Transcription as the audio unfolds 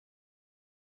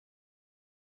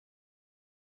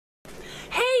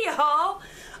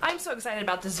I'm so excited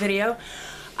about this video.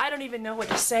 I don't even know what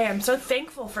to say. I'm so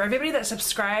thankful for everybody that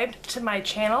subscribed to my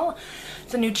channel.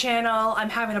 It's a new channel. I'm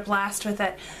having a blast with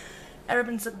it.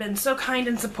 Everyone's been so kind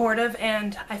and supportive,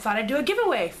 and I thought I'd do a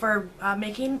giveaway for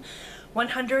making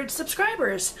 100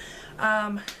 subscribers.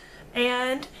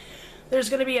 And there's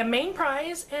going to be a main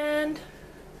prize and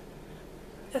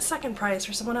a second prize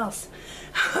for someone else.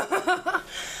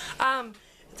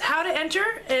 How to enter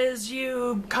is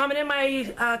you comment in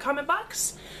my comment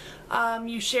box,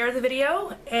 you share the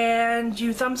video, and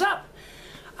you thumbs up.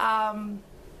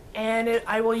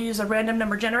 I will use a random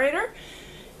number generator,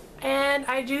 and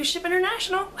I do ship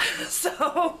international.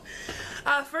 So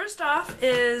first off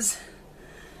is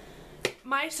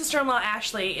my sister-in-law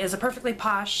Ashley is a Perfectly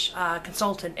Posh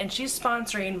consultant, and she's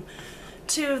sponsoring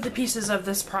 2 of the pieces of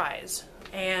this prize,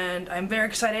 and I'm very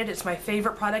excited. It's my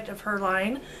favorite product of her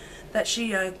line that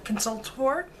she consults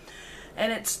for,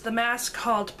 and it's the mask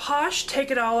called Posh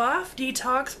Take It All Off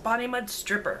Detox Body Mud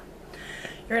Stripper.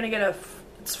 You're gonna get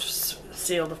it's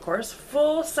sealed, of course,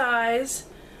 full size,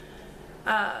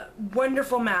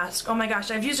 wonderful mask. Oh my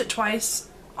gosh, I've used it twice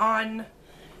on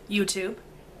YouTube,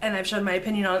 and I've shown my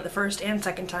opinion on it the first and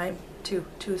second time. Two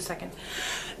second.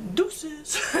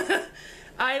 Deuces.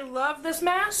 I love this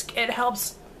mask. It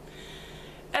helps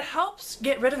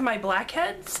get rid of my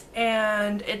blackheads,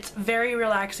 and it's very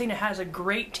relaxing. It has a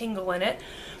great tingle in it,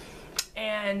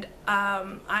 and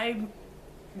I'm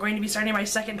going to be starting my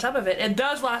second tub of it. It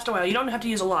does last a while. You don't have to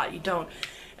use a lot. You don't.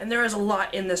 And there is a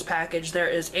lot in this package. There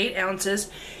is 8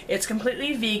 ounces. It's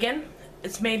completely vegan.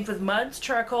 It's made with muds,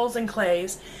 charcoals, and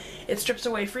clays. It strips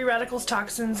away free radicals,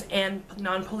 toxins, and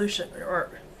pollution.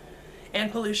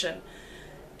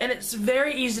 And it's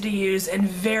very easy to use and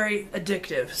very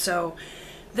addictive. So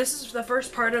this is the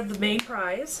first part of the main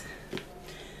prize,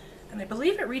 and I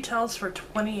believe it retails for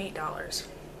 $28.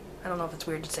 I don't know if it's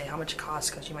weird to say how much it costs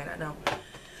because you might not know.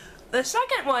 The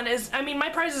second one is, I mean, my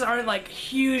prizes aren't like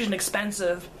huge and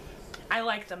expensive. I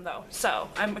like them though, so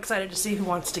I'm excited to see who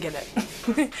wants to get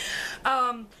it.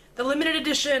 The limited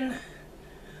edition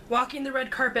Walking the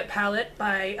Red Carpet palette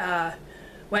by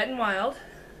Wet n Wild.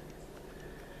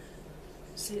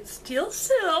 See, it's steel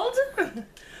sealed.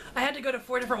 I had to go to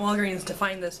 4 different Walgreens to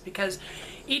find this because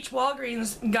each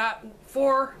Walgreens got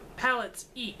 4 pallets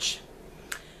each,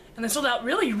 and they sold out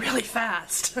really, really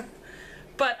fast.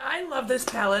 But I love this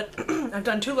palette. I've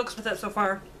done 2 looks with it so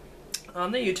far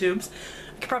on the YouTubes.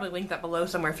 I could probably link that below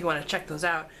somewhere if you want to check those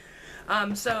out.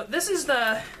 So this is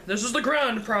the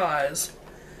grand prize.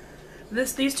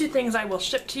 These 2 things I will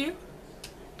ship to you.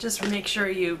 Just make sure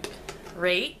you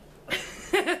rate,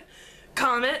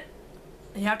 comment.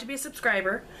 You have to be a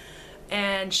subscriber,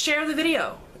 and share the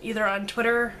video either on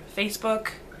Twitter,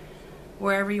 Facebook,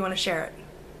 wherever you want to share it.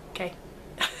 Okay.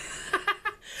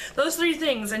 Those 3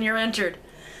 things and you're entered.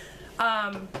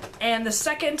 And the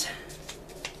second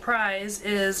prize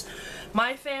is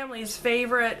my family's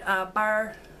favorite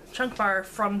chunk bar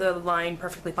from the line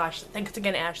Perfectly Posh. Thanks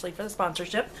again, Ashley, for the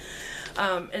sponsorship.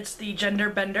 It's the Gender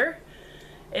Bender.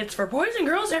 It's for boys and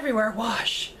girls everywhere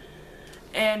wash.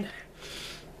 And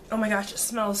oh my gosh, it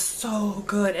smells so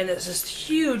good, and it's this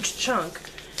huge chunk,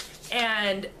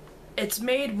 and it's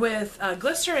made with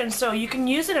glycerin, so you can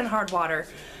use it in hard water.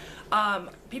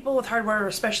 People with hard water,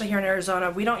 especially here in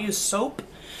Arizona, we don't use soap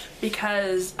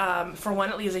because for one,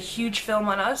 it leaves a huge film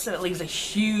on us, and it leaves a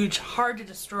huge, hard to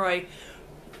destroy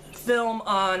film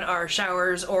on our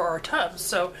showers or our tubs.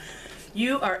 So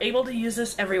you are able to use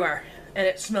this everywhere, and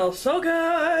it smells so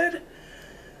good,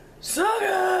 so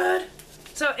good.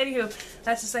 So anywho,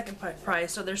 that's the second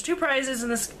prize. So there's 2 prizes in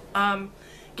this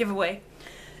giveaway.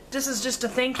 This is just to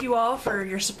thank you all for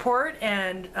your support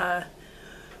and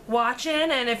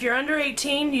watching. And if you're under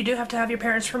 18, you do have to have your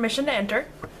parents' permission to enter,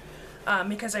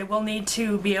 because I will need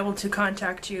to be able to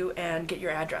contact you and get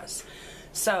your address.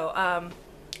 So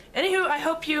anywho, I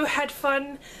hope you had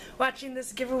fun watching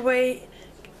this giveaway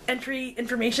entry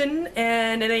information,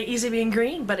 and it ain't easy being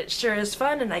green, but it sure is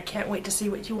fun, and I can't wait to see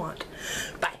what you want.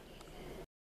 Bye.